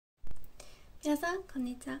皆さんこん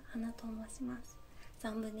にちは、花と申します。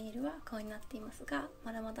サムネイルは顔になっていますが、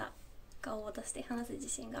まだまだ顔を出して話す自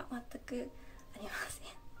信が全くありません。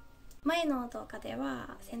前の動画で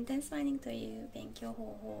はセンテンスマイニングという勉強方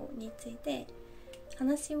法について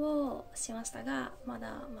話をしましたが、ま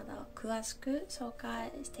だまだ詳しく紹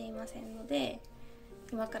介していませんので、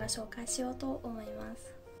今から紹介しようと思いま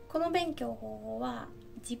す。この勉強方法は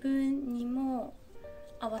自分にも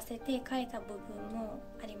合わせて書いた部分も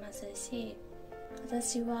ありますし、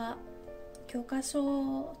私は教科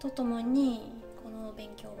書とともにこの勉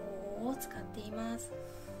強法を使っています。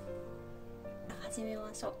始め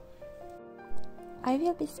ましょう。I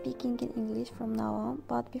will be speaking in English from now on,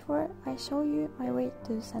 but before I show you my way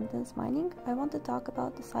to sentence mining, I want to talk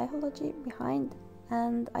about the psychology behind,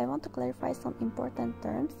 and I want to clarify some important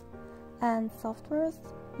terms and softwares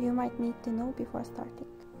you might need to know before starting.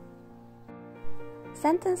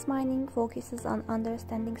 Sentence mining focuses on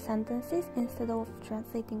understanding sentences instead of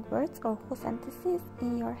translating words or whole sentences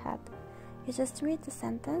in your head. You just read the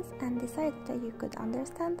sentence and decide that you could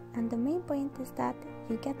understand, and the main point is that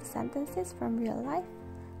you get the sentences from real life,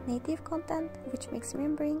 native content, which makes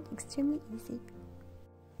remembering extremely easy.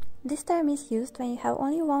 This term is used when you have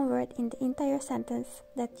only one word in the entire sentence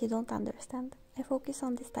that you don't understand. I focus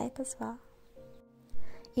on this type as well.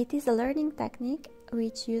 It is a learning technique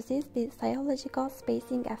which uses the psychological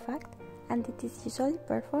spacing effect, and it is usually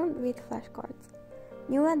performed with flashcards.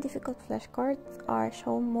 New and difficult flashcards are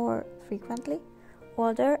shown more frequently.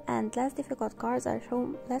 Older and less difficult cards are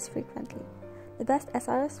shown less frequently. The best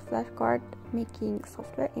SRS flashcard making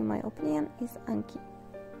software, in my opinion, is Anki.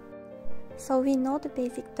 So we know the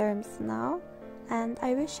basic terms now, and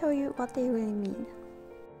I will show you what they really mean.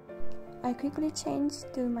 I quickly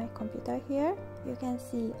changed to my computer here. You can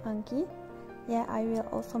see Anki. Yeah, I will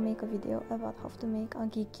also make a video about how to make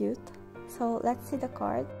Anki cute. So let's see the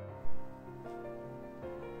card.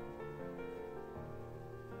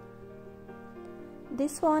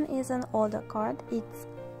 This one is an older card. It's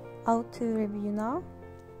out to review now.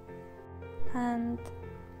 And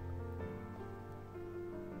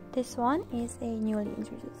this one is a newly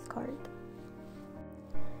introduced card.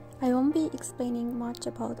 I won't be explaining much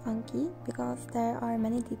about Anki because there are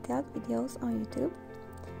many detailed videos on YouTube.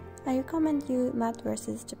 I recommend you Math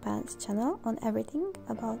vs Japan's channel on everything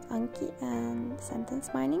about Anki and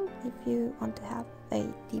sentence mining if you want to have a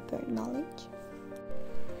deeper knowledge.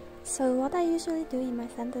 So what I usually do in my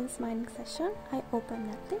sentence mining session, I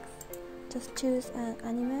open Netflix, just choose an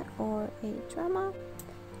anime or a drama,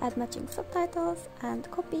 add matching subtitles, and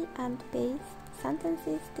copy and paste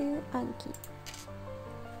sentences to Anki.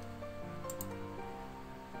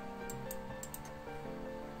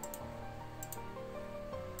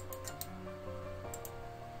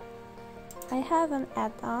 I have an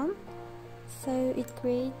add-on, so it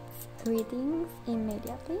creates readings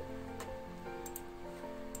immediately.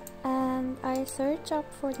 And I search up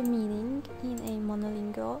for the meaning in a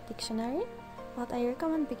monolingual dictionary, but I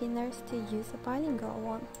recommend beginners to use a bilingual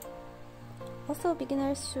one. Also,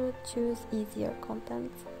 beginners should choose easier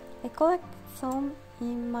content. I collected some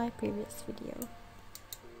in my previous video.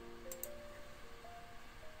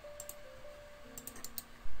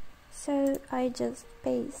 So I just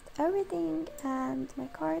paste everything and my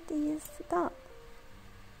card is done.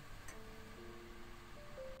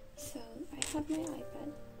 So I have my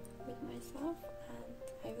iPad with myself and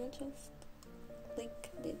I will just click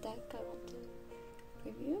the deck I want to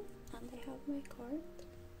review, and I have my card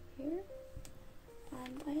here,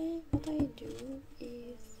 and what I do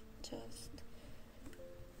is just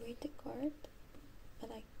read the card, but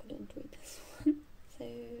I couldn't read this one, so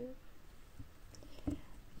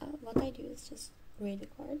what I do is just read the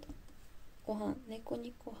card. ご飯、猫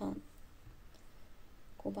にご飯、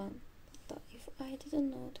5番。If I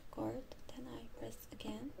didn't know the card, then I press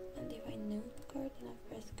again, and if I knew the card, then I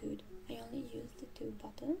press good. I only use the two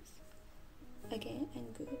buttons, again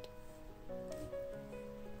and good.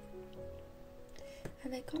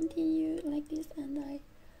 And I continue like this, and I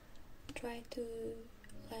try to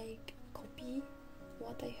like copy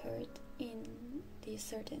what I heard in the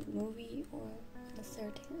certain movie or a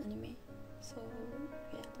certain anime. So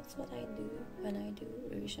yeah, that's what I do when I do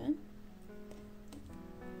revision.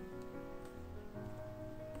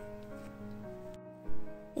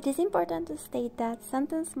 It is important to state that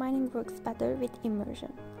sentence mining works better with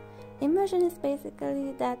immersion. Immersion is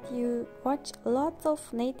basically that you watch lots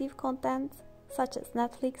of native content such as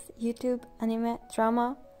Netflix, YouTube, anime,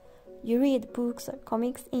 drama. You read books or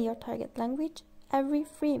comics in your target language every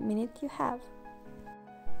free minute you have.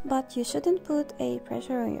 But you shouldn't put a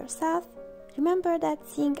pressure on yourself. Remember that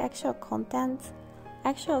seeing actual content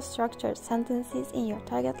Actual structured sentences in your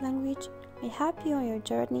target language may help you on your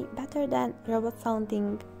journey better than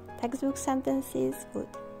robot-sounding textbook sentences would.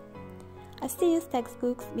 I still use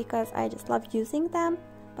textbooks because I just love using them,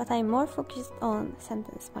 but I'm more focused on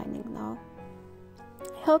sentence mining now.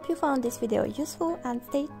 I hope you found this video useful and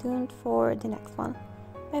stay tuned for the next one.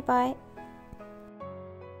 Bye bye!